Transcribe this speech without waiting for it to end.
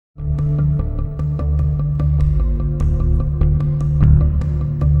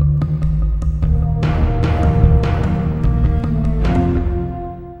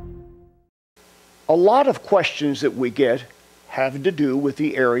A lot of questions that we get have to do with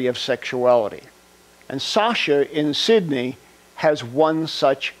the area of sexuality. And Sasha in Sydney has one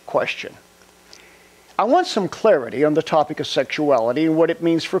such question. I want some clarity on the topic of sexuality and what it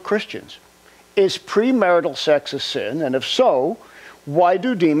means for Christians. Is premarital sex a sin? And if so, why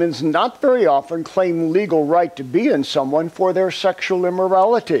do demons not very often claim legal right to be in someone for their sexual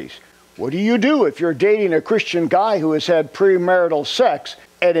immoralities? What do you do if you're dating a Christian guy who has had premarital sex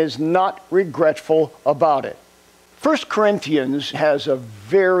and is not regretful about it? 1 Corinthians has a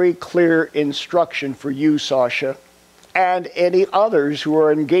very clear instruction for you, Sasha, and any others who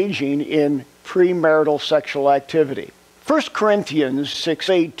are engaging in premarital sexual activity. 1 Corinthians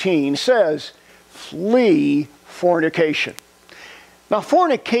 6:18 says, flee fornication. Now,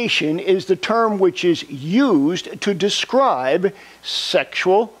 fornication is the term which is used to describe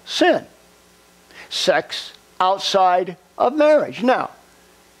sexual sin. Sex outside of marriage. Now,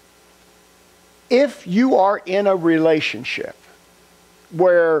 if you are in a relationship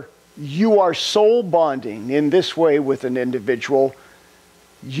where you are soul bonding in this way with an individual,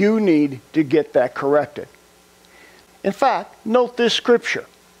 you need to get that corrected. In fact, note this scripture.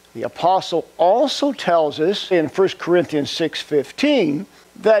 The apostle also tells us in 1 Corinthians 6:15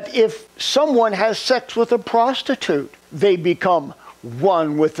 that if someone has sex with a prostitute, they become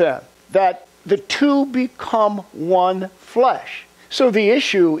one with them. That the two become one flesh. So the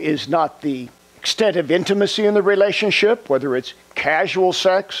issue is not the extent of intimacy in the relationship, whether it's casual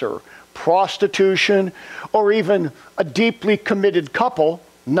sex or prostitution, or even a deeply committed couple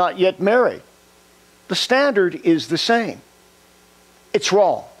not yet married. The standard is the same. It's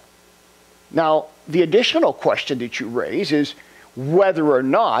wrong. Now, the additional question that you raise is whether or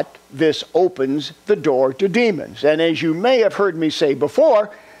not this opens the door to demons. And as you may have heard me say before,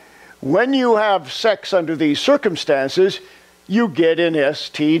 when you have sex under these circumstances, you get an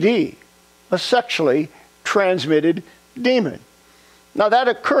STD, a sexually transmitted demon. Now, that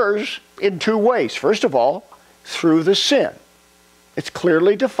occurs in two ways. First of all, through the sin. It's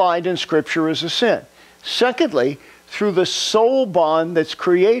clearly defined in Scripture as a sin. Secondly, through the soul bond that's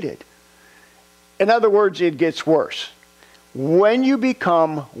created. In other words, it gets worse. When you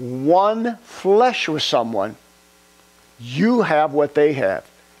become one flesh with someone, you have what they have.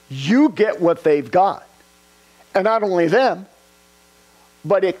 You get what they've got. And not only them,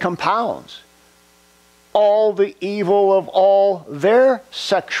 but it compounds all the evil of all their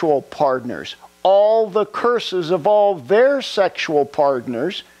sexual partners, all the curses of all their sexual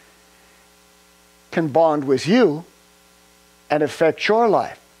partners can bond with you and affect your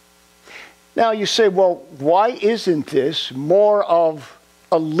life. Now you say, well, why isn't this more of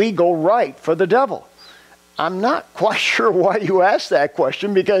a legal right for the devil? I'm not quite sure why you asked that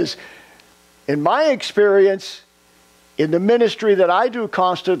question, because in my experience, in the ministry that I do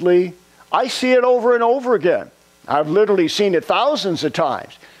constantly, I see it over and over again. I've literally seen it thousands of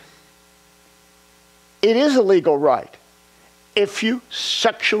times. It is a legal right. If you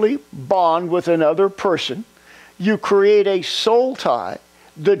sexually bond with another person, you create a soul tie.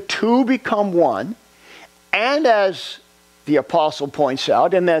 The two become one. And as the apostle points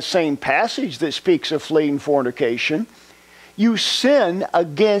out in that same passage that speaks of fleeing fornication, you sin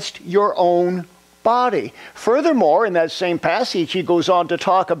against your own body. Furthermore, in that same passage, he goes on to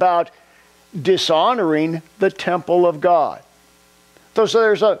talk about dishonoring the temple of God. So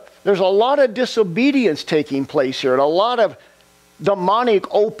there's a lot of disobedience taking place here, and a lot of demonic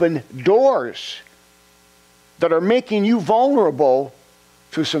open doors that are making you vulnerable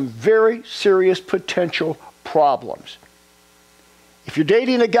to some very serious potential problems. If you're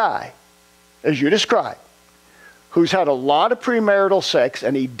dating a guy, as you described, who's had a lot of premarital sex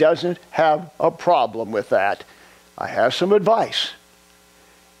and he doesn't have a problem with that, I have some advice.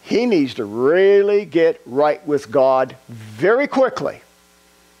 He needs to really get right with God very quickly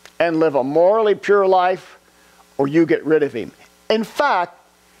and live a morally pure life, or you get rid of him. In fact,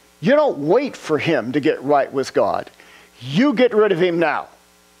 you don't wait for him to get right with God. You get rid of him now.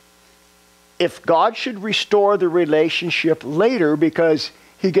 If God should restore the relationship later because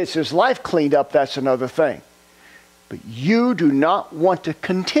he gets his life cleaned up, that's another thing. But you do not want to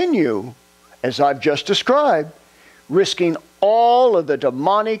continue, as I've just described, risking all of the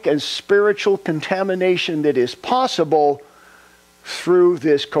demonic and spiritual contamination that is possible through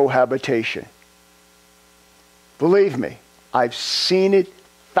this cohabitation. Believe me, I've seen it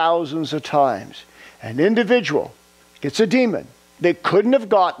thousands of times. An individual gets a demon they couldn't have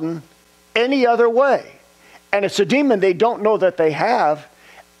gotten any other way. And it's a demon they don't know that they have,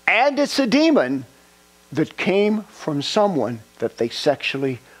 and it's a demon that came from someone that they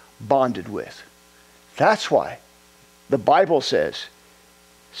sexually bonded with. That's why the Bible says,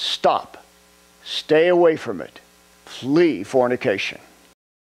 stop Stay away from it. Flee fornication.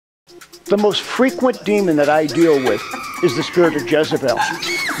 The most frequent demon that I deal with is the spirit of Jezebel,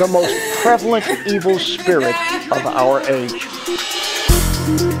 the most prevalent evil spirit of our age.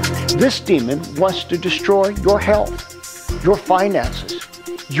 This demon wants to destroy your health, your finances,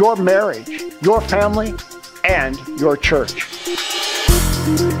 your marriage, your family, and your church.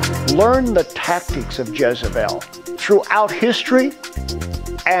 Learn the tactics of Jezebel throughout history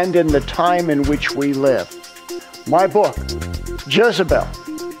and in the time in which we live. My book, Jezebel,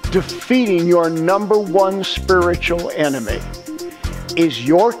 Defeating Your #1 Spiritual Enemy, is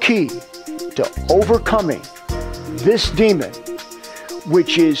your key to overcoming this demon,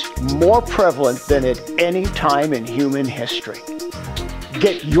 which is more prevalent than at any time in human history.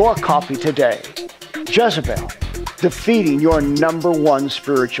 Get your copy today. Jezebel, Defeating Your #1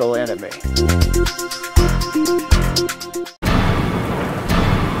 Spiritual Enemy.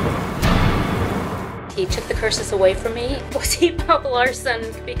 He took the curses away from me. Was he Bob Larson?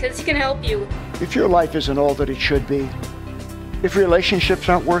 Because he can help you. If your life isn't all that it should be, if relationships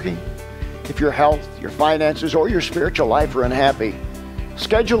aren't working, if your health, your finances, or your spiritual life are unhappy,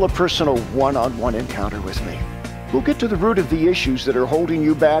 schedule a personal one-on-one encounter with me. We'll get to the root of the issues that are holding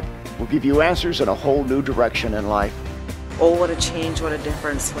you back. We'll give you answers and a whole new direction in life. Oh, what a change, what a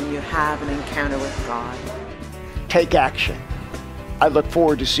difference when you have an encounter with God. Take action. I look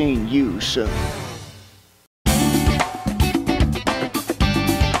forward to seeing you soon.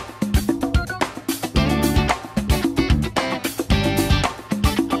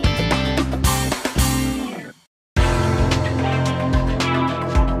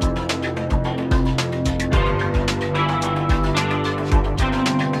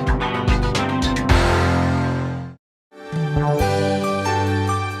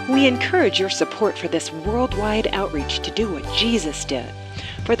 We encourage your support for this worldwide outreach to do what Jesus did.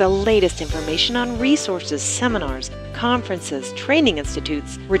 For the latest information on resources, seminars, conferences, training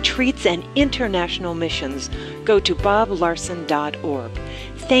institutes, retreats, and international missions, go to boblarson.org.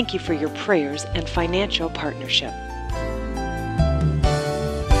 Thank you for your prayers and financial partnership.